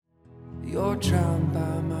You're drowned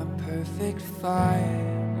by my perfect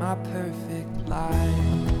fire, my perfect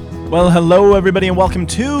life. Well, hello everybody and welcome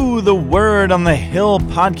to the Word on the Hill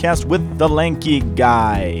podcast with the Lanky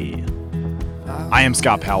Guy. I am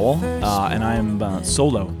Scott Powell, and I am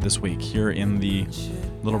solo this week here in the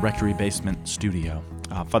Little Rectory basement studio.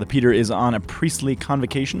 Father Peter is on a priestly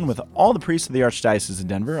convocation with all the priests of the Archdiocese of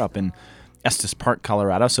Denver up in Estes Park,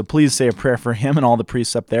 Colorado, so please say a prayer for him and all the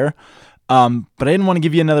priests up there. But I didn't want to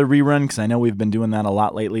give you another rerun because I know we've been doing that a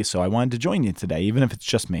lot lately, so I wanted to join you today, even if it's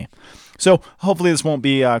just me. So hopefully this won't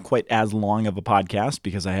be quite as long of a podcast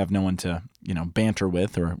because I have no one to, banter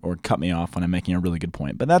with or cut me off when I'm making a really good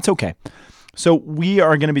point, but that's okay. So we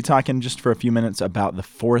are going to be talking just for a few minutes about the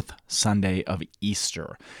fourth Sunday of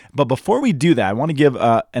Easter. But before we do that, I want to give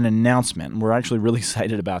an announcement. We're actually really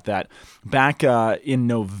excited about that. Back in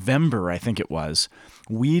November, I think it was,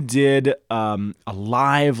 we did a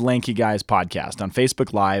live Lanky Guys podcast on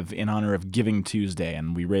Facebook Live in honor of Giving Tuesday,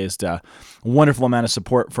 and we raised a wonderful amount of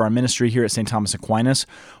support for our ministry here at St. Thomas Aquinas.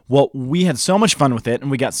 Well, we had so much fun with it,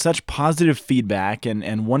 and we got such positive feedback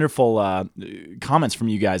and wonderful comments from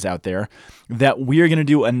you guys out there that we are going to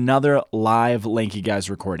do another live Lanky Guys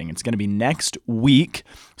recording. It's going to be next week,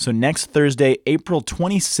 so next Thursday, April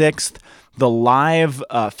 26th, the live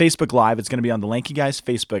Facebook Live. It's going to be on the Lanky Guys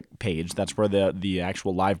Facebook page. That's where the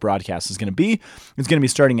actual live broadcast is going to be. It's going to be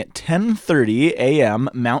starting at 10:30 a.m.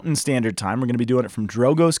 Mountain Standard Time. We're going to be doing it from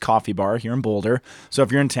Drogo's Coffee Bar here in Boulder. So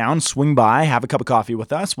if you're in town, swing by, have a cup of coffee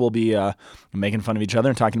with us. We'll be making fun of each other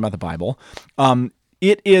and talking about the Bible.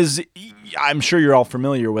 It is, I'm sure you're all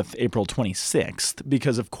familiar with April 26th,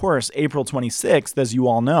 because of course, April 26th, as you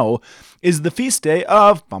all know, is the feast day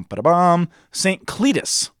of St.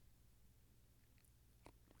 Cletus.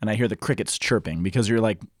 And I hear the crickets chirping because you're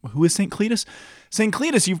like, who is St. Cletus? St.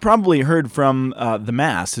 Cletus, you've probably heard from the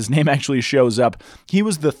Mass. His name actually shows up. He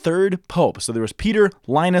was the third pope. So there was Peter,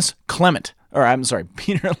 Linus, Clement.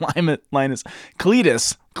 Peter, Linus,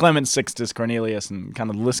 Cletus, Clement, Sixtus, Cornelius, and kind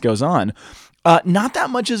of the list goes on. Not that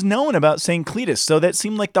much is known about St. Cletus, so that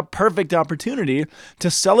seemed like the perfect opportunity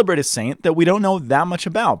to celebrate a saint that we don't know that much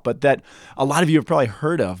about, but that a lot of you have probably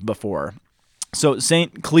heard of before. So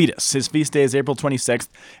St. Cletus, his feast day is April 26th,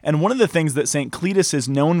 and one of the things that St. Cletus is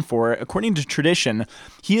known for, according to tradition,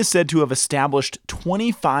 he is said to have established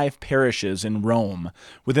 25 parishes in Rome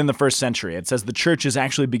within the first century. It says the church is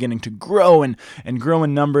actually beginning to grow and grow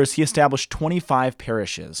in numbers. He established 25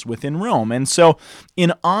 parishes within Rome, and so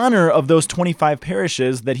in honor of those 25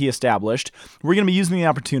 parishes that he established, we're going to be using the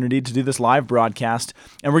opportunity to do this live broadcast,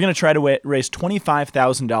 and we're going to try to raise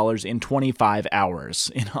 $25,000 in 25 hours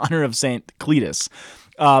in honor of St. Cletus.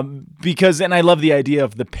 And I love the idea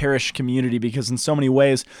of the parish community because in so many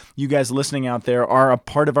ways, you guys listening out there are a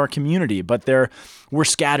part of our community, but we're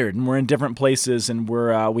scattered and we're in different places and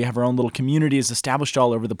we have our own little communities established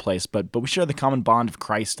all over the place, but we share the common bond of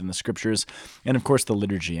Christ and the scriptures and of course the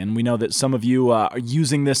liturgy. And we know that some of you are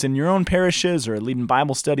using this in your own parishes or leading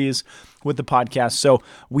Bible studies with the podcast. So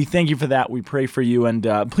we thank you for that. We pray for you. And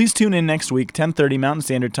please tune in next week, 10:30 Mountain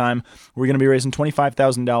Standard Time. We're going to be raising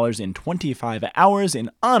 $25,000 in 25 hours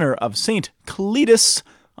in honor of St. Cletus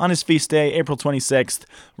on his feast day, April 26th.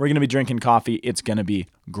 We're going to be drinking coffee. It's going to be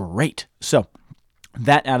great. So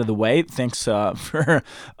that out of the way, thanks for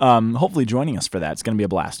hopefully joining us for that. It's going to be a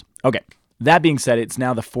blast. Okay. That being said, it's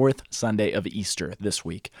now the fourth Sunday of Easter this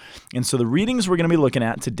week. And so the readings we're going to be looking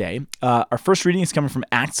at today, our first reading is coming from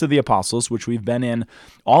Acts of the Apostles, which we've been in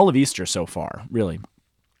all of Easter so far, really.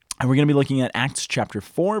 And we're going to be looking at Acts chapter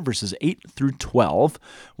 4, verses 8 through 12,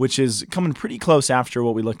 which is coming pretty close after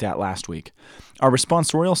what we looked at last week. Our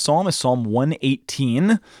responsorial psalm is Psalm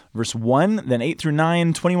 118, verse 1, then 8 through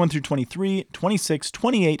 9, 21 through 23, 26,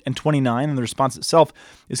 28, and 29. And the response itself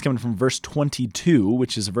is coming from verse 22,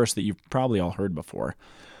 which is a verse that you've probably all heard before.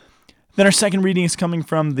 Then our second reading is coming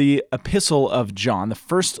from the Epistle of John, the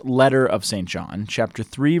first letter of St. John, chapter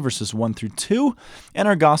 3, verses 1 through 2, and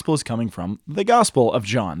our gospel is coming from the Gospel of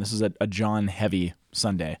John. This is a John-heavy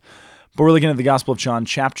Sunday. But we're looking at the Gospel of John,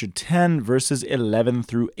 chapter 10, verses 11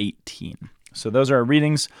 through 18. So those are our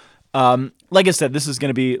readings. Like I said, this is going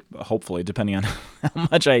to be, hopefully, depending on how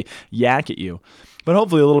much I yak at you, but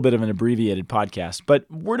hopefully a little bit of an abbreviated podcast.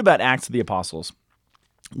 But word about Acts of the Apostles.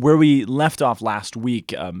 Where we left off last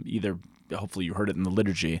week, hopefully you heard it in the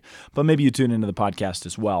liturgy, but maybe you tune into the podcast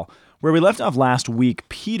as well. Where we left off last week,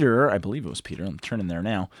 Peter, I believe it was Peter, I'm turning there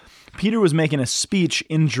now, Peter was making a speech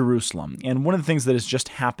in Jerusalem. And one of the things that has just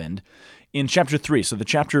happened in chapter 3, so the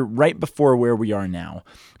chapter right before where we are now,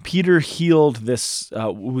 Peter healed this,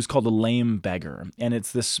 what was called a lame beggar. And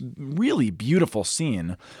it's this really beautiful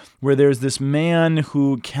scene where there's this man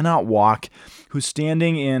who cannot walk, who's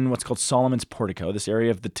standing in what's called Solomon's portico, this area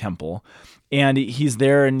of the temple. And he's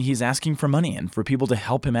there and he's asking for money and for people to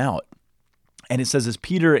help him out. And it says it's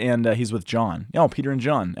Peter and he's with John. Oh, Peter and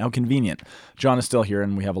John. How convenient. John is still here,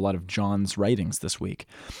 and we have a lot of John's writings this week.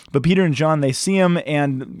 But Peter and John, they see him,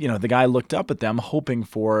 and the guy looked up at them hoping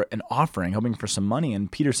for an offering, hoping for some money. And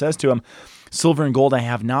Peter says to him, "Silver and gold I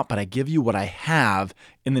have not, but I give you what I have.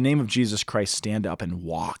 In the name of Jesus Christ, stand up and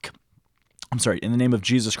walk." In the name of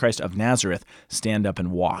Jesus Christ of Nazareth, stand up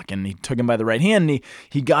and walk. And he took him by the right hand, and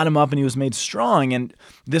he got him up, and he was made strong. And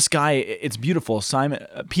this guy, it's beautiful.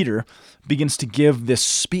 Peter begins to give this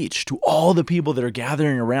speech to all the people that are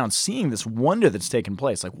gathering around, seeing this wonder that's taken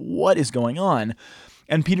place. Like, what is going on?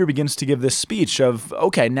 And Peter begins to give this speech of,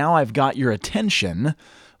 okay, now I've got your attention.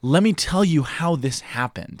 Let me tell you how this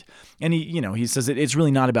happened. And he says it's really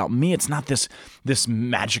not about me. It's not this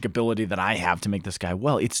magic ability that I have to make this guy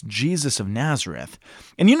well. It's Jesus of Nazareth.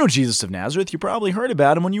 And Jesus of Nazareth, you probably heard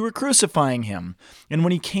about him when you were crucifying him. And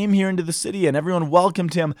when he came here into the city and everyone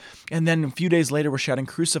welcomed him. And then a few days later, we're shouting,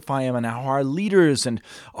 "Crucify him." And how our leaders and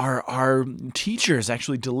our teachers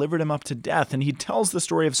actually delivered him up to death. And he tells the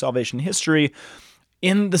story of salvation history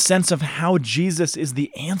in the sense of how Jesus is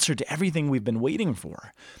the answer to everything we've been waiting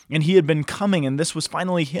for. And he had been coming, and this was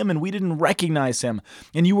finally him, and we didn't recognize him.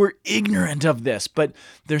 And you were ignorant of this, but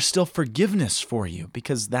there's still forgiveness for you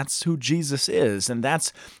because that's who Jesus is. And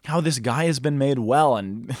that's how this guy has been made well.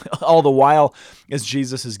 And all the while, as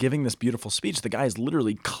Jesus is giving this beautiful speech, the guy is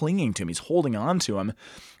literally clinging to him. He's holding on to him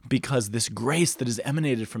because this grace that is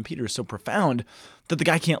emanated from Peter is so profound that the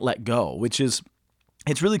guy can't let go,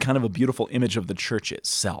 it's really kind of a beautiful image of the church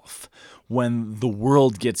itself. When the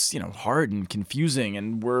world gets, hard and confusing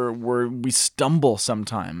and we stumble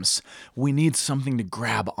sometimes, we need something to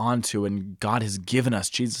grab onto, and God has given us,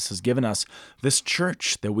 Jesus has given us this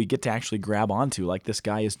church that we get to actually grab onto, like this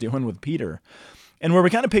guy is doing with Peter. And where we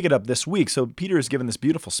kind of pick it up this week, so Peter has given this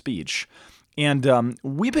beautiful speech, and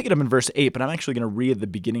we pick it up in verse 8, but I'm actually going to read the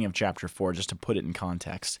beginning of chapter 4 just to put it in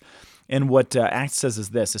context. And what Acts says is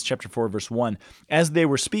this, it's chapter 4, verse 1. As they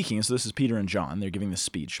were speaking, so this is Peter and John, they're giving this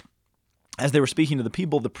speech. As they were speaking to the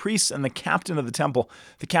people, the priests and the captain of the temple,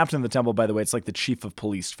 by the way, it's like the chief of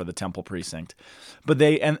police for the temple precinct. But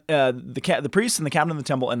the priests and the captain of the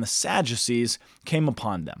temple and the Sadducees came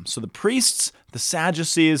upon them. So the priests, the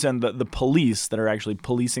Sadducees, and the police that are actually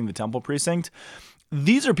policing the temple precinct,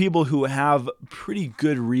 these are people who have pretty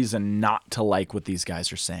good reason not to like what these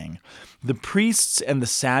guys are saying. The priests and the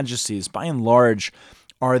Sadducees, by and large,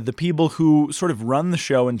 are the people who sort of run the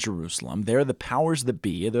show in Jerusalem. They're the powers that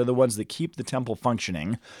be. They're the ones that keep the temple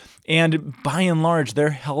functioning. And by and large,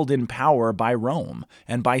 they're held in power by Rome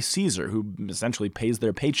and by Caesar, who essentially pays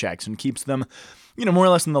their paychecks and keeps them, more or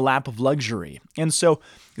less in the lap of luxury. And so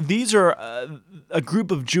these are a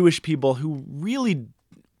group of Jewish people who really,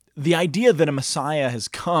 the idea that a Messiah has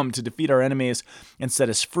come to defeat our enemies and set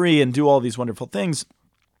us free and do all these wonderful things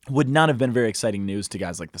would not have been very exciting news to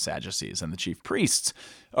guys like the Sadducees and the chief priests,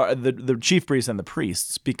 the chief priests and the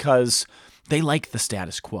priests, because they like the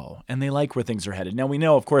status quo and they like where things are headed. Now we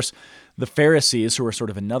know, of course, the Pharisees, who are sort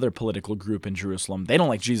of another political group in Jerusalem, they don't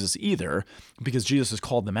like Jesus either because Jesus has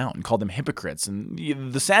called them out and called them hypocrites. And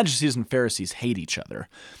the Sadducees and Pharisees hate each other.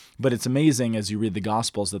 But it's amazing as you read the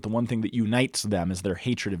Gospels that the one thing that unites them is their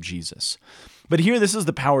hatred of Jesus. But here, this is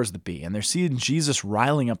the powers that be, and they're seeing Jesus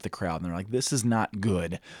riling up the crowd, and they're like, this is not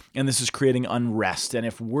good, and this is creating unrest. And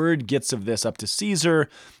if word gets of this up to Caesar,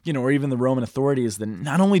 or even the Roman authorities, then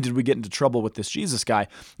not only did we get into trouble with this Jesus guy,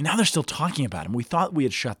 now they're still talking about him. We thought we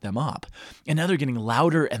had shut them up, and now they're getting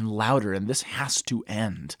louder and louder, and this has to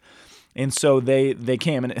end. And so they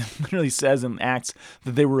came, and it literally says in Acts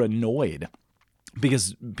that they were annoyed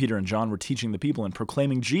because Peter and John were teaching the people and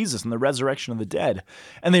proclaiming Jesus and the resurrection of the dead.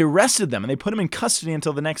 And they arrested them, and they put them in custody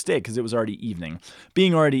until the next day because it was already evening.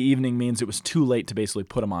 Being already evening means it was too late to basically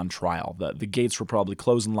put them on trial. The gates were probably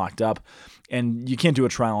closed and locked up, and you can't do a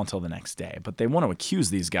trial until the next day. But they want to accuse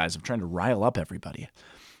these guys of trying to rile up everybody.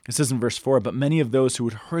 It says in verse 4, but many of those who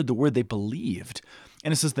had heard the word, they believed.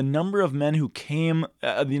 And it says the number of men came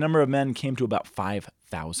to about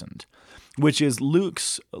 5,000. Which is Luke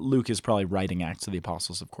is probably writing Acts of the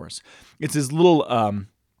Apostles, of course. It's his little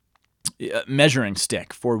measuring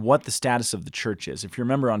stick for what the status of the church is. If you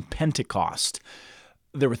remember on Pentecost,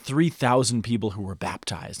 there were 3,000 people who were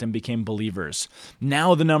baptized and became believers.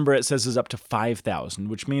 Now the number, it says, is up to 5,000,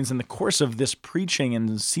 which means in the course of this preaching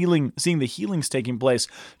and seeing the healings taking place,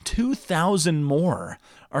 2,000 more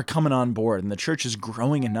are coming on board, and the church is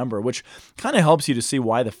growing in number, which kind of helps you to see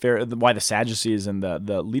why the Sadducees and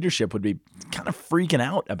the leadership would be kind of freaking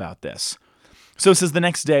out about this. So it says the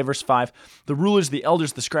next day, verse 5, the rulers, the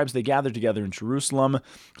elders, the scribes, they gathered together in Jerusalem.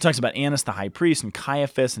 It talks about Annas the high priest and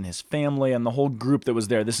Caiaphas and his family and the whole group that was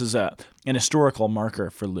there. This is an historical marker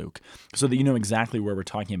for Luke so that you know exactly where we're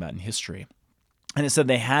talking about in history. And it said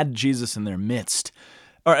they had Jesus in their midst.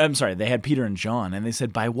 Or I'm sorry, they had Peter and John, and they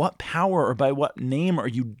said, by what power or by what name are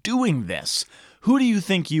you doing this? Who do you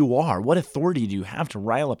think you are? What authority do you have to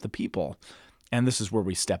rile up the people? And this is where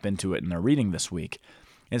we step into it in our reading this week.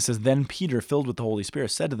 It says, then Peter, filled with the Holy Spirit,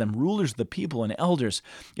 said to them, rulers of the people and elders,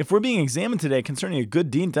 if we're being examined today concerning a good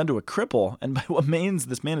deed done to a cripple, and by what means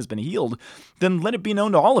this man has been healed, then let it be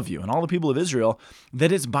known to all of you and all the people of Israel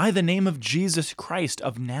that it's by the name of Jesus Christ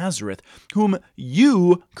of Nazareth, whom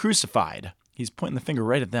you crucified. He's pointing the finger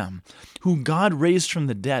right at them, who God raised from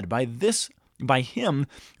the dead. By him,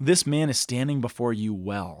 this man is standing before you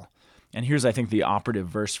well. And here's, I think, the operative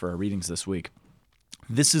verse for our readings this week.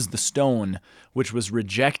 This is the stone which was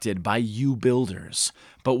rejected by you builders,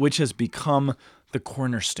 but which has become the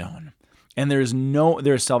cornerstone. And there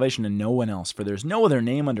is salvation in no one else, for there is no other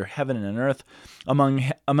name under heaven and on earth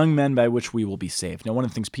among men by which we will be saved. Now, one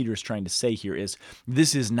of the things Peter is trying to say here is,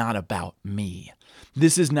 this is not about me.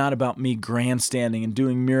 This is not about me grandstanding and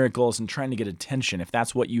doing miracles and trying to get attention, if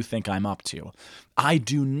that's what you think I'm up to. I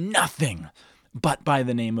do nothing but by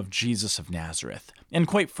the name of Jesus of Nazareth. And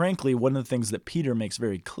quite frankly, one of the things that Peter makes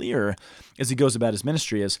very clear as he goes about his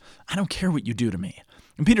ministry is, I don't care what you do to me.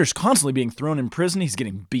 And Peter's constantly being thrown in prison. He's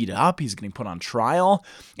getting beat up. He's getting put on trial.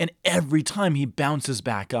 And every time he bounces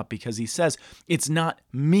back up because he says, it's not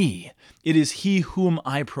me. It is he whom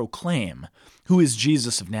I proclaim, who is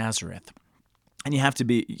Jesus of Nazareth. And you have to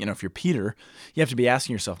be, if you're Peter, you have to be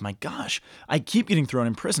asking yourself, my gosh, I keep getting thrown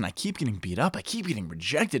in prison. I keep getting beat up. I keep getting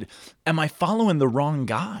rejected. Am I following the wrong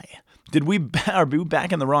guy? Are we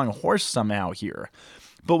back in the wrong horse somehow here?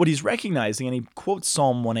 But what he's recognizing, and he quotes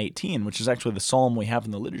Psalm 118, which is actually the psalm we have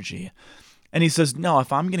in the liturgy. And he says, no,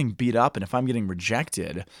 if I'm getting beat up and if I'm getting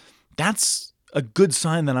rejected, that's a good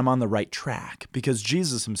sign that I'm on the right track, because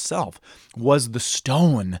Jesus himself was the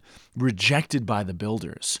stone rejected by the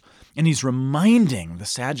builders. And he's reminding the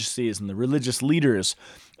Sadducees and the religious leaders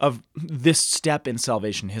of this step in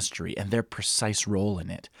salvation history and their precise role in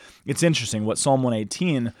it. It's interesting. What Psalm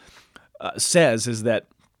 118 says is that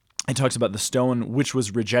it talks about the stone which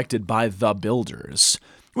was rejected by the builders,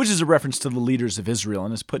 which is a reference to the leaders of Israel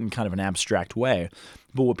and is put in kind of an abstract way.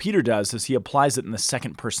 But what Peter does is he applies it in the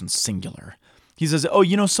second person singular. He says,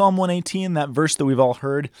 Psalm 118, that verse that we've all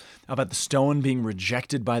heard about the stone being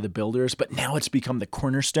rejected by the builders, but now it's become the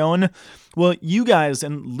cornerstone. Well, you guys,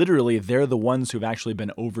 and literally they're the ones who've actually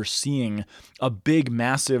been overseeing a big,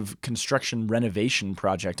 massive construction renovation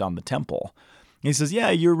project on the temple. And he says, yeah,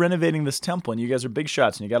 you're renovating this temple, and you guys are big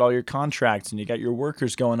shots, and you got all your contracts, and you got your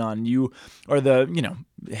workers going on, and you are the,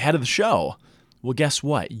 head of the show. Well, guess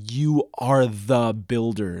what? You are the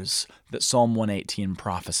builders that Psalm 118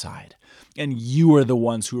 prophesied. And you are the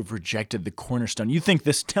ones who have rejected the cornerstone. You think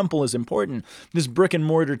this temple is important, this brick and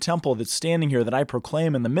mortar temple that's standing here that I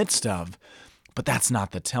proclaim in the midst of. But that's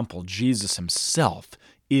not the temple. Jesus himself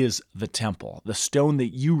is the temple, the stone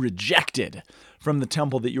that you rejected from the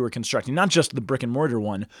temple that you were constructing. Not just the brick and mortar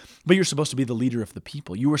one, but you're supposed to be the leader of the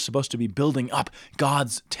people. You were supposed to be building up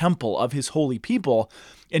God's temple of his holy people,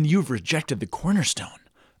 and you've rejected the cornerstone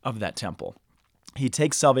of that temple. He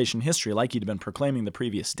takes salvation history like he'd been proclaiming the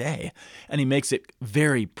previous day, and he makes it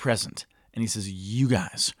very present. And he says, you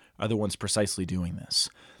guys are the ones precisely doing this,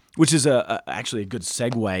 which is actually a good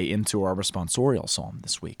segue into our responsorial psalm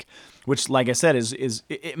this week, which, like I said,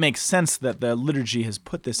 it makes sense that the liturgy has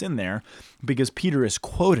put this in there because Peter has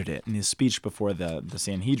quoted it in his speech before the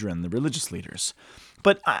Sanhedrin, the religious leaders.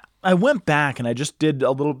 But I went back and I just did a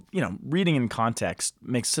little, reading in context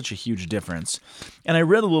makes such a huge difference. And I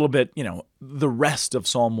read a little bit, the rest of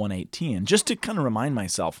Psalm 118, just to kind of remind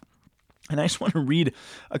myself. And I just want to read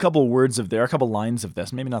a couple words of there, a couple lines of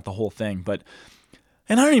this, maybe not the whole thing,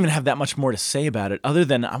 and I don't even have that much more to say about it other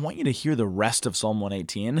than I want you to hear the rest of Psalm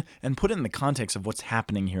 118 and put it in the context of what's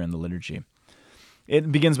happening here in the liturgy.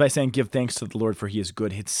 It begins by saying, give thanks to the Lord, for he is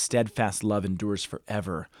good. His steadfast love endures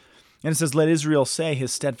forever. And it says, let Israel say,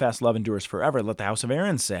 his steadfast love endures forever. Let the house of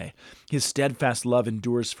Aaron say, his steadfast love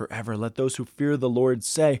endures forever. Let those who fear the Lord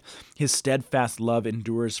say, his steadfast love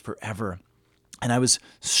endures forever. And I was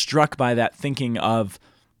struck by that, thinking of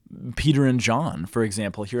Peter and John, for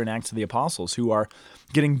example, here in Acts of the Apostles, who are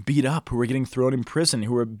getting beat up, who are getting thrown in prison,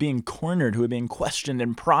 who are being cornered, who are being questioned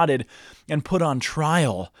and prodded and put on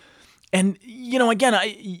trial. And, again,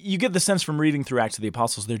 you get the sense from reading through Acts of the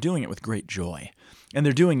Apostles, they're doing it with great joy, and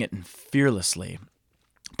they're doing it fearlessly.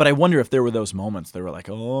 But I wonder if there were those moments that were like,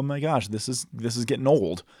 oh my gosh, this is getting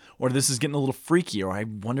old, or this is getting a little freaky, or I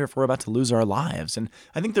wonder if we're about to lose our lives. And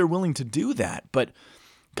I think they're willing to do that, but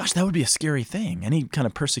gosh, that would be a scary thing. Any kind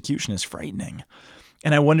of persecution is frightening.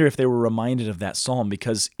 And I wonder if they were reminded of that psalm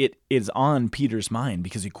because it is on Peter's mind,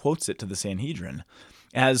 because he quotes it to the Sanhedrin.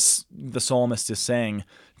 As the psalmist is saying,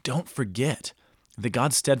 don't forget that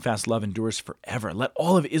God's steadfast love endures forever. Let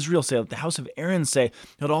all of Israel say, let the house of Aaron say,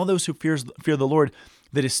 let all those who fear the Lord,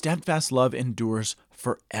 that his steadfast love endures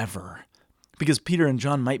forever. Because Peter and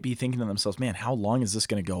John might be thinking to themselves, man, how long is this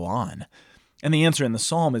going to go on? And the answer in the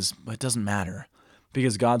psalm is, it doesn't matter,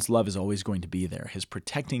 because God's love is always going to be there. His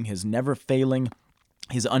protecting, his never failing,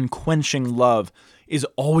 his unquenching love is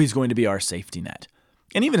always going to be our safety net.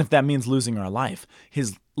 And even if that means losing our life,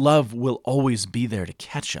 his love will always be there to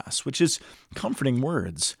catch us, which is comforting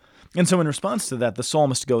words. And so in response to that, the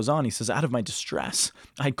psalmist goes on, he says, out of my distress,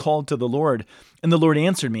 I called to the Lord, and the Lord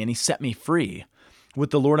answered me, and he set me free.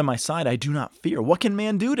 With the Lord on my side, I do not fear. What can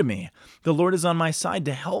man do to me? The Lord is on my side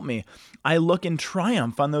to help me. I look in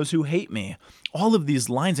triumph on those who hate me. All of these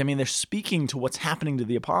lines, they're speaking to what's happening to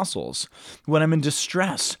the apostles. When I'm in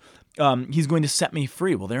distress, he's going to set me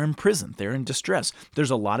free. Well, they're in prison. They're in distress. There's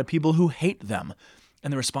a lot of people who hate them.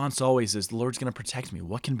 And the response always is, the Lord's going to protect me.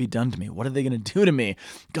 What can be done to me? What are they going to do to me?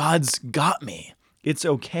 God's got me. It's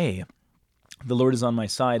okay. The Lord is on my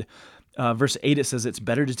side. Verse 8, it says, it's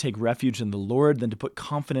better to take refuge in the Lord than to put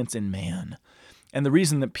confidence in man. And the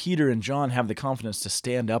reason that Peter and John have the confidence to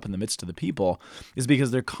stand up in the midst of the people is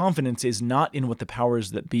because their confidence is not in what the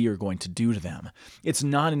powers that be are going to do to them. It's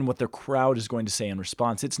not in what their crowd is going to say in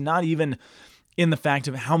response. It's not even in the fact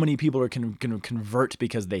of how many people are going to convert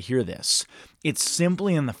because they hear this. It's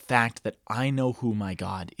simply in the fact that I know who my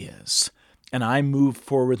God is. And I move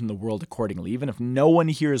forward in the world accordingly. Even if no one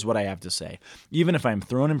hears what I have to say, even if I'm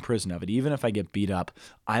thrown in prison of it, even if I get beat up,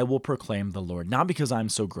 I will proclaim the Lord. Not because I'm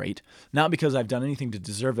so great, not because I've done anything to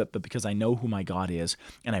deserve it, but because I know who my God is,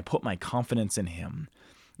 and I put my confidence in him.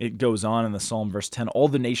 It goes on in the Psalm, verse 10, all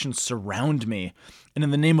the nations surround me, and in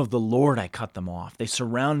the name of the Lord I cut them off. They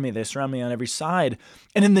surround me on every side,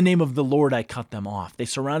 and in the name of the Lord I cut them off. They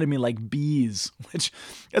surrounded me like bees, which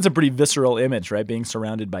that's a pretty visceral image, right? Being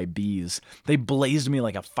surrounded by bees. They blazed me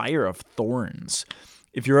like a fire of thorns.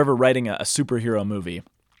 If you're ever writing a superhero movie,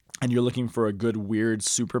 and you're looking for a good, weird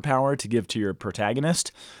superpower to give to your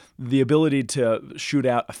protagonist, the ability to shoot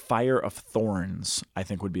out a fire of thorns, I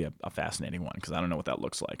think, would be a fascinating one, because I don't know what that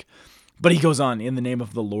looks like. But he goes on, in the name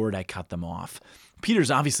of the Lord, I cut them off.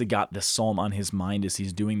 Peter's obviously got this psalm on his mind as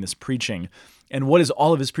he's doing this preaching. And what is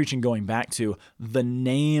all of his preaching going back to? The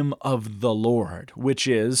name of the Lord, which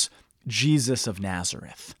is Jesus of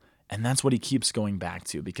Nazareth. And that's what he keeps going back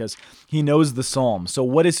to because he knows the psalm. So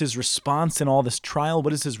what is his response in all this trial?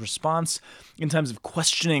 What is his response in terms of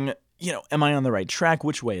questioning, am I on the right track?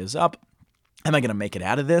 Which way is up? Am I going to make it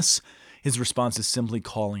out of this? His response is simply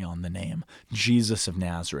calling on the name, Jesus of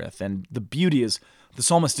Nazareth. And the beauty is the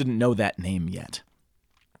psalmist didn't know that name yet,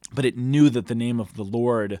 but it knew that the name of the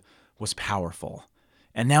Lord was powerful.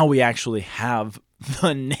 And now we actually have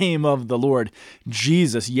the name of the Lord,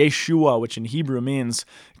 Jesus, Yeshua, which in Hebrew means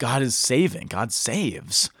God is saving, God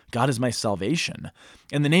saves, God is my salvation.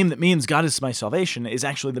 And the name that means God is my salvation is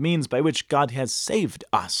actually the means by which God has saved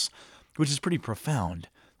us, which is pretty profound,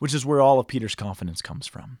 which is where all of Peter's confidence comes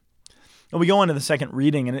from. And we go on to the second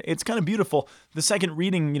reading, and it's kind of beautiful. The second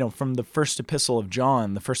reading, from the first epistle of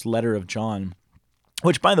John, the first letter of John,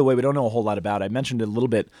 which, by the way, we don't know a whole lot about. I mentioned it a little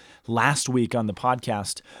bit last week on the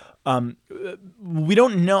podcast. We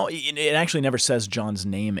don't know. It actually never says John's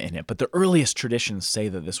name in it, but the earliest traditions say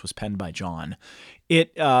that this was penned by John.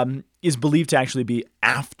 It is believed to actually be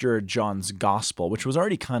after John's gospel, which was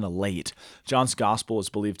already kind of late. John's gospel is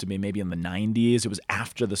believed to be maybe in the 90s. It was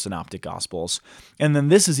after the synoptic gospels. And then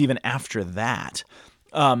this is even after that.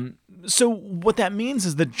 So what that means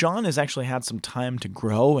is that John has actually had some time to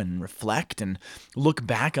grow and reflect and look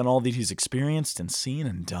back on all that he's experienced and seen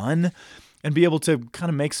and done and be able to kind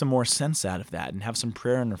of make some more sense out of that and have some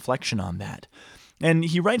prayer and reflection on that. And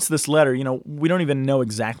he writes this letter, we don't even know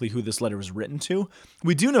exactly who this letter was written to.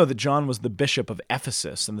 We do know that John was the bishop of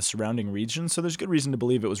Ephesus and the surrounding region, so there's good reason to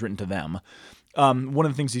believe it was written to them. One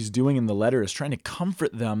of the things he's doing in the letter is trying to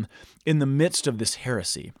comfort them in the midst of this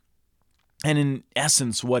heresy. And in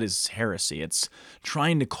essence, what is heresy? It's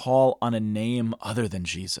trying to call on a name other than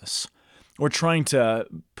Jesus, or trying to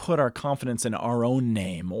put our confidence in our own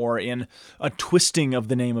name or in a twisting of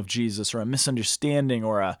the name of Jesus or a misunderstanding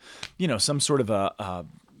or some sort of a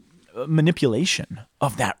manipulation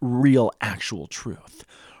of that real actual truth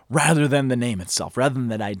rather than the name itself, rather than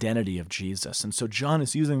that identity of Jesus. And so John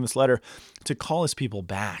is using this letter to call his people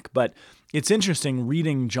back. But it's interesting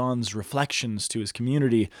reading John's reflections to his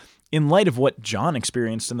community in light of what John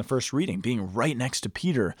experienced in the first reading, being right next to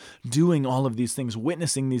Peter, doing all of these things,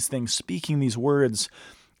 witnessing these things, speaking these words.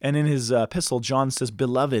 And in his epistle, John says,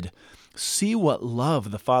 "Beloved, see what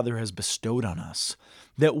love the Father has bestowed on us,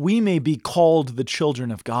 that we may be called the children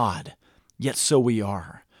of God. Yet so we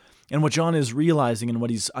are." And what John is realizing and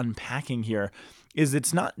what he's unpacking here is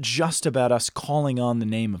it's not just about us calling on the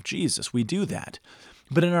name of Jesus. We do that.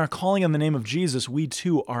 But in our calling on the name of Jesus, we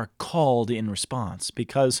too are called in response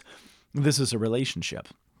because this is a relationship.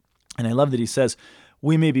 And I love that he says,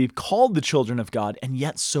 we may be called the children of God, and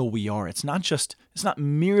yet so we are. It's not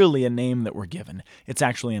merely a name that we're given. It's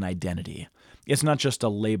actually an identity. It's not just a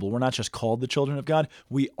label. We're not just called the children of God.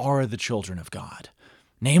 We are the children of God.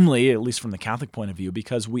 Namely, at least from the Catholic point of view,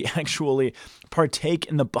 because we actually partake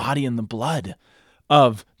in the body and the blood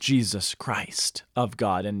of Jesus Christ, of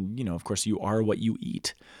God. And, of course, you are what you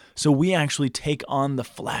eat. So we actually take on the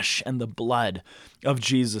flesh and the blood of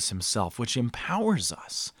Jesus himself, which empowers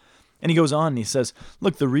us. And he goes on and he says,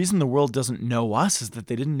 look, the reason the world doesn't know us is that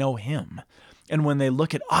they didn't know him. And when they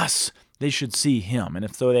look at us, they should see him. And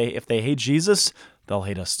if they hate Jesus, they'll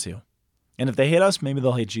hate us too. And if they hate us, maybe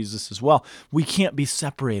they'll hate Jesus as well. We can't be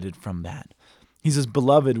separated from that. He says,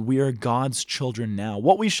 "Beloved, we are God's children now.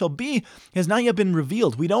 What we shall be has not yet been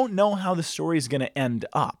revealed." We don't know how the story is going to end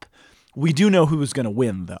up. We do know who's going to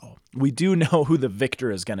win, though. We do know who the victor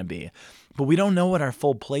is going to be. But we don't know what our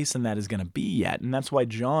full place in that is going to be yet. And that's why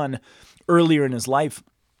John, earlier in his life,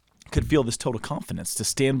 could feel this total confidence to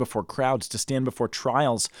stand before crowds, to stand before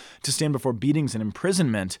trials, to stand before beatings and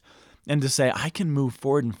imprisonment, and to say, I can move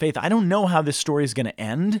forward in faith. I don't know how this story is going to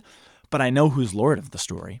end, but I know who's Lord of the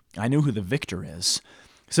story. I know who the victor is.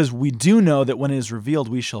 It says, we do know that when it is revealed,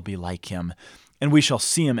 we shall be like him, and we shall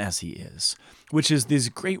see him as he is, which is these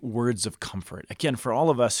great words of comfort. Again, for all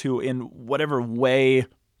of us who, in whatever way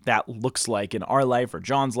that looks like in our life or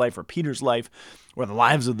John's life or Peter's life or the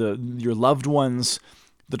lives of your loved ones,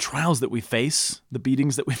 the trials that we face, the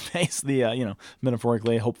beatings that we face,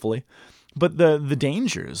 metaphorically, hopefully, but the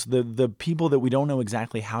dangers, the people that we don't know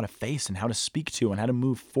exactly how to face and how to speak to and how to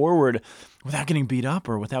move forward without getting beat up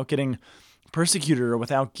or without getting persecuted or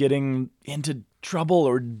without getting into trouble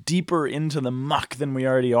or deeper into the muck than we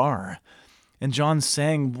already are. And John's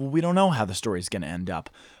saying, well, we don't know how the story's going to end up,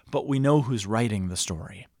 but we know who's writing the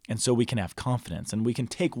story. And so we can have confidence and we can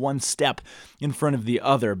take one step in front of the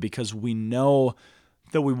other because we know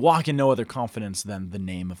that we walk in no other confidence than the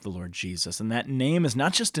name of the Lord Jesus. And that name is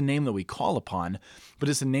not just a name that we call upon, but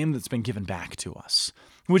it's a name that's been given back to us,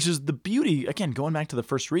 which is the beauty, again, going back to the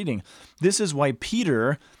first reading. This is why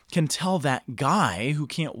Peter can tell that guy who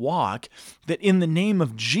can't walk that in the name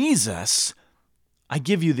of Jesus,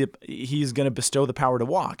 he's going to bestow the power to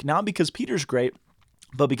walk. Not because Peter's great,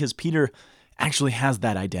 but because Peter actually has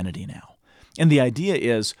that identity now. And the idea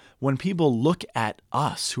is when people look at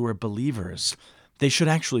us who are believers, they should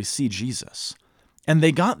actually see Jesus. And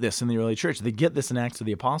they got this in the early church. They get this in Acts of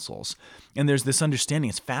the Apostles. And there's this understanding.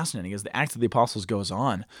 It's fascinating. As the Acts of the Apostles goes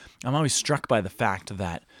on, I'm always struck by the fact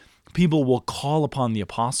that people will call upon the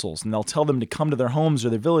apostles and they'll tell them to come to their homes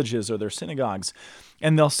or their villages or their synagogues.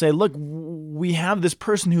 And they'll say, look, we have this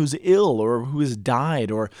person who's ill or who has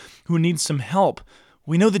died or who needs some help.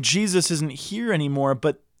 We know that Jesus isn't here anymore,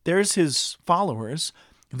 but there's his followers,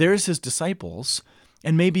 there's his disciples,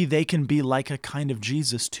 and maybe they can be like a kind of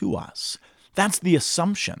Jesus to us. That's the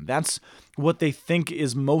assumption. That's what they think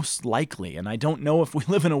is most likely. And I don't know if we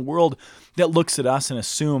live in a world that looks at us and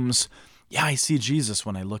assumes, yeah, I see Jesus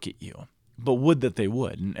when I look at you. But would that they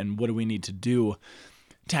would. And what do we need to do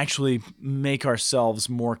to actually make ourselves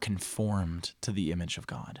more conformed to the image of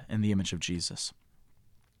God and the image of Jesus?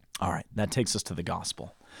 All right, that takes us to the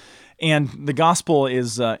gospel. And the gospel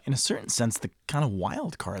is, in a certain sense, the kind of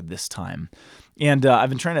wild card this time. And I've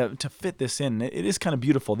been trying to fit this in. It is kind of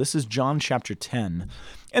beautiful. This is John chapter 10.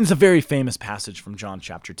 And it's a very famous passage from John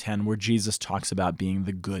chapter 10 where Jesus talks about being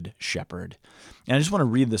the good shepherd. And I just want to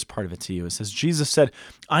read this part of it to you. It says, Jesus said,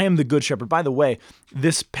 I am the good shepherd. By the way,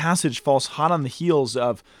 this passage falls hot on the heels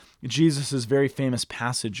of Jesus' very famous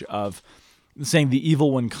passage of saying the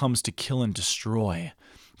evil one comes to kill and destroy.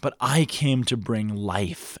 But I came to bring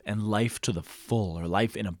life and life to the full, or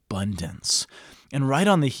life in abundance. And right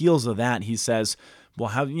on the heels of that, he says, well,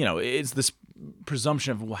 it's this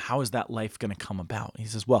presumption of, well, how is that life going to come about? He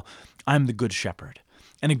says, well, I'm the good shepherd.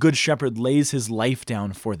 And a good shepherd lays his life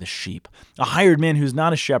down for the sheep. A hired man who's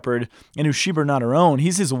not a shepherd and whose sheep are not her own,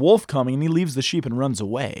 he sees a wolf coming and he leaves the sheep and runs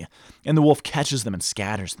away. And the wolf catches them and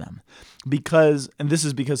scatters them. And this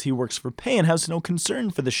is because he works for pay and has no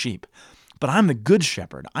concern for the sheep. But I'm the good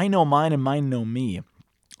shepherd. I know mine and mine know me.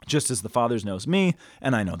 Just as the Father knows me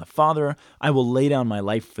and I know the Father, I will lay down my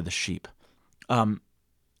life for the sheep.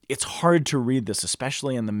 It's hard to read this,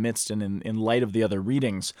 especially in the midst and in light of the other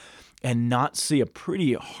readings, and not see a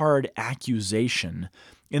pretty hard accusation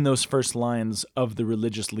in those first lines of the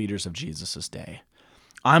religious leaders of Jesus' day.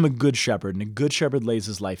 I'm a good shepherd, and a good shepherd lays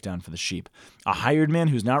his life down for the sheep. A hired man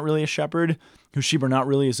who's not really a shepherd, whose sheep are not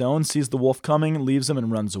really his own, sees the wolf coming, leaves them,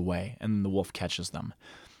 and runs away, and the wolf catches them.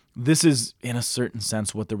 This is, in a certain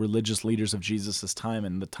sense, what the religious leaders of Jesus' time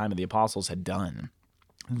and the time of the apostles had done.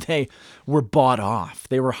 They were bought off.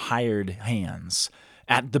 They were hired hands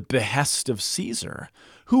at the behest of Caesar,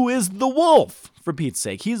 who is the wolf, for Pete's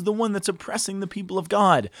sake. He's the one that's oppressing the people of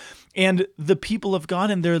God. And the people of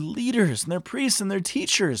God and their leaders and their priests and their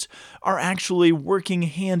teachers are actually working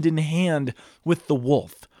hand in hand with the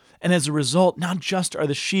wolf. And as a result, not just are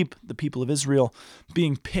the sheep, the people of Israel,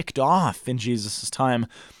 being picked off in Jesus' time,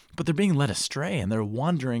 but they're being led astray and they're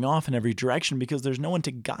wandering off in every direction because there's no one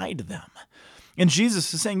to guide them. And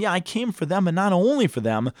Jesus is saying, yeah, I came for them, and not only for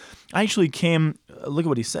them. I actually came, look at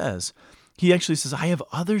what he says. He actually says, I have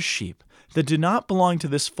other sheep that do not belong to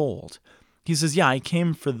this fold. He says, yeah, I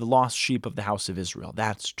came for the lost sheep of the house of Israel.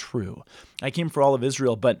 That's true. I came for all of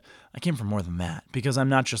Israel, but I came for more than that, because I'm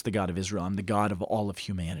not just the God of Israel. I'm the God of all of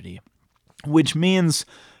humanity, which means,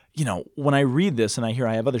 when I read this and I hear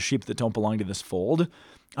I have other sheep that don't belong to this fold,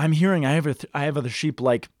 I'm hearing I have other sheep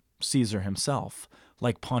like Caesar himself,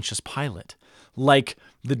 like Pontius Pilate, like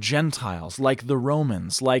the Gentiles, like the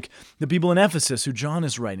Romans, like the people in Ephesus who John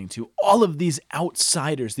is writing to, all of these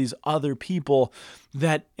outsiders, these other people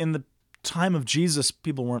that in the time of Jesus,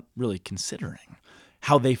 people weren't really considering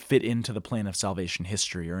how they fit into the plan of salvation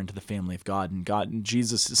history or into the family of God. And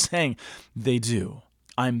Jesus is saying they do.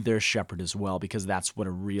 I'm their shepherd as well, because that's what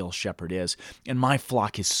a real shepherd is. And my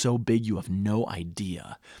flock is so big you have no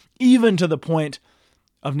idea, even to the point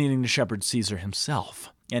of needing to shepherd Caesar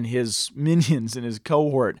himself and his minions and his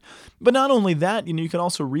cohort. But not only that, you can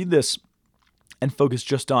also read this and focus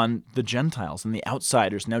just on the Gentiles and the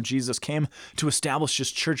outsiders. Now, Jesus came to establish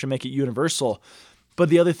his church and make it universal. But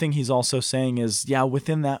the other thing he's also saying is, yeah,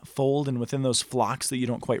 within that fold and within those flocks that you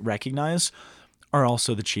don't quite recognize are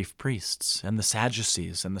also the chief priests and the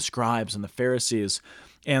Sadducees and the scribes and the Pharisees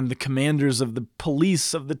and the commanders of the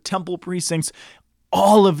police of the temple precincts.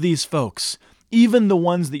 All of these folks, even the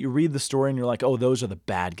ones that you read the story and you're like, oh, those are the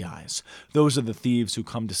bad guys. Those are the thieves who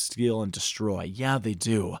come to steal and destroy. Yeah, they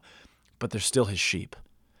do, but they're still his sheep.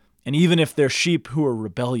 And even if they're sheep who are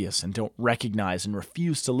rebellious and don't recognize and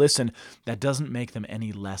refuse to listen, that doesn't make them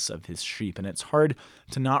any less of his sheep. And it's hard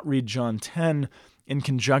to not read John 10 in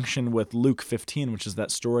conjunction with Luke 15, which is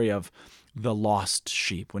that story of the lost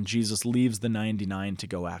sheep, when Jesus leaves the 99 to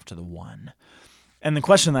go after the one. And the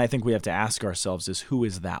question that I think we have to ask ourselves is, who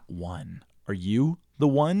is that one? Are you the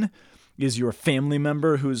one? Is your family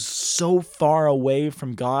member who's so far away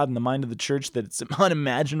from God and the mind of the church that it's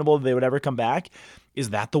unimaginable they would ever come back?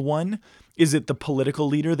 Is that the one? Is it the political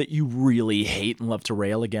leader that you really hate and love to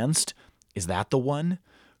rail against? Is that the one?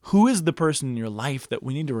 Who is the person in your life that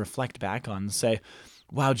we need to reflect back on and say,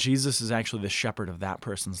 wow, Jesus is actually the shepherd of that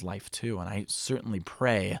person's life too. And I certainly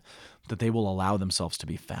pray that they will allow themselves to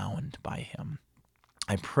be found by him.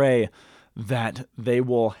 I pray that they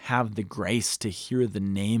will have the grace to hear the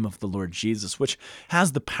name of the Lord Jesus, which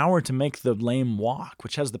has the power to make the lame walk,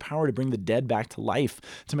 which has the power to bring the dead back to life,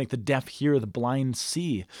 to make the deaf hear, the blind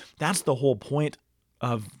see. That's the whole point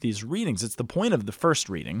of these readings. It's the point of the first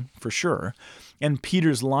reading, for sure. And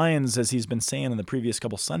Peter's lines, as he's been saying in the previous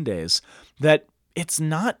couple Sundays, that it's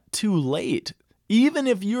not too late. Even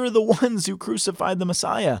if you're the ones who crucified the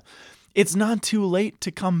Messiah, it's not too late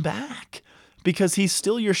to come back, because he's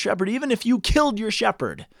still your shepherd. Even if you killed your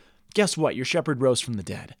shepherd, guess what? Your shepherd rose from the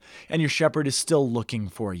dead, and your shepherd is still looking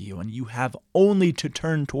for you, and you have only to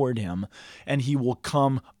turn toward him, and he will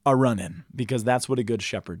come a-running, because that's what a good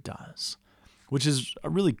shepherd does, which is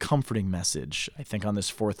a really comforting message, I think, on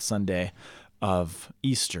this fourth Sunday of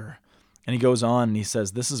Easter. And he goes on and he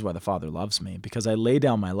says, this is why the Father loves me, because I lay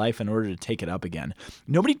down my life in order to take it up again.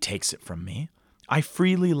 Nobody takes it from me. I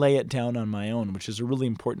freely lay it down on my own, which is a really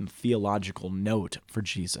important theological note for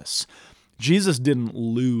Jesus. Jesus didn't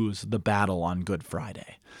lose the battle on Good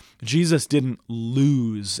Friday. Jesus didn't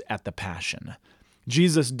lose at the Passion.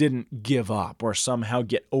 Jesus didn't give up or somehow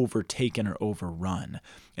get overtaken or overrun.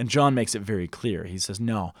 And John makes it very clear. He says,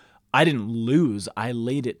 no, I didn't lose. I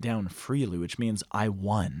laid it down freely, which means I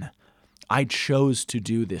won. I chose to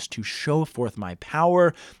do this, to show forth my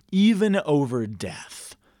power even over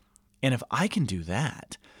death. And if I can do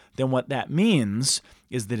that, then what that means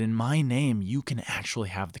is that in my name, you can actually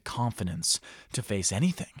have the confidence to face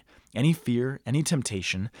anything, any fear, any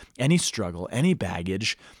temptation, any struggle, any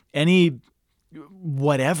baggage, any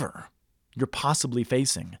whatever you're possibly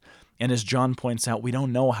facing. And as John points out, we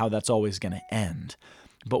don't know how that's always going to end,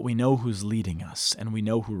 but we know who's leading us and we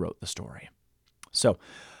know who wrote the story. So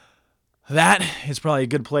that is probably a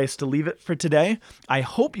good place to leave it for today. I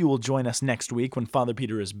hope you will join us next week when Father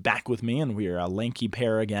Peter is back with me and we're a lanky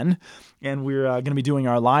pair again. And we're going to be doing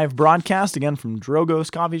our live broadcast again from Drogo's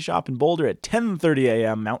Coffee Shop in Boulder at 10:30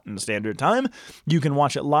 a.m. Mountain Standard Time. You can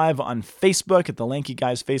watch it live on Facebook at the Lanky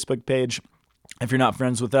Guys Facebook page. If you're not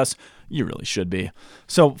friends with us, you really should be.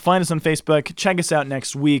 So find us on Facebook. Check us out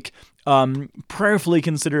next week. Prayerfully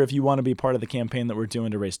consider if you want to be part of the campaign that we're doing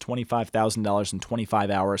to raise $25,000 in 25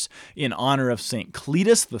 hours in honor of St.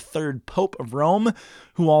 Cletus, the third Pope of Rome,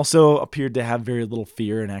 who also appeared to have very little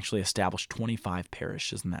fear and actually established 25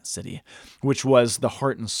 parishes in that city, which was the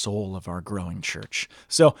heart and soul of our growing church.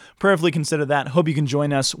 So prayerfully consider that. Hope you can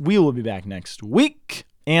join us. We will be back next week.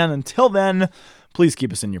 And until then, please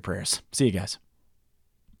keep us in your prayers. See you guys.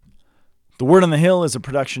 The Word on the Hill is a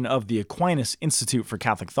production of the Aquinas Institute for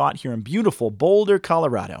Catholic Thought here in beautiful Boulder,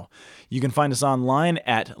 Colorado. You can find us online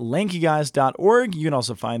at lankyguys.org. You can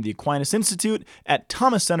also find the Aquinas Institute at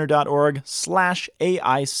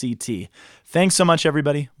thomascenter.org/AICT. Thanks so much,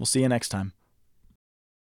 everybody. We'll see you next time.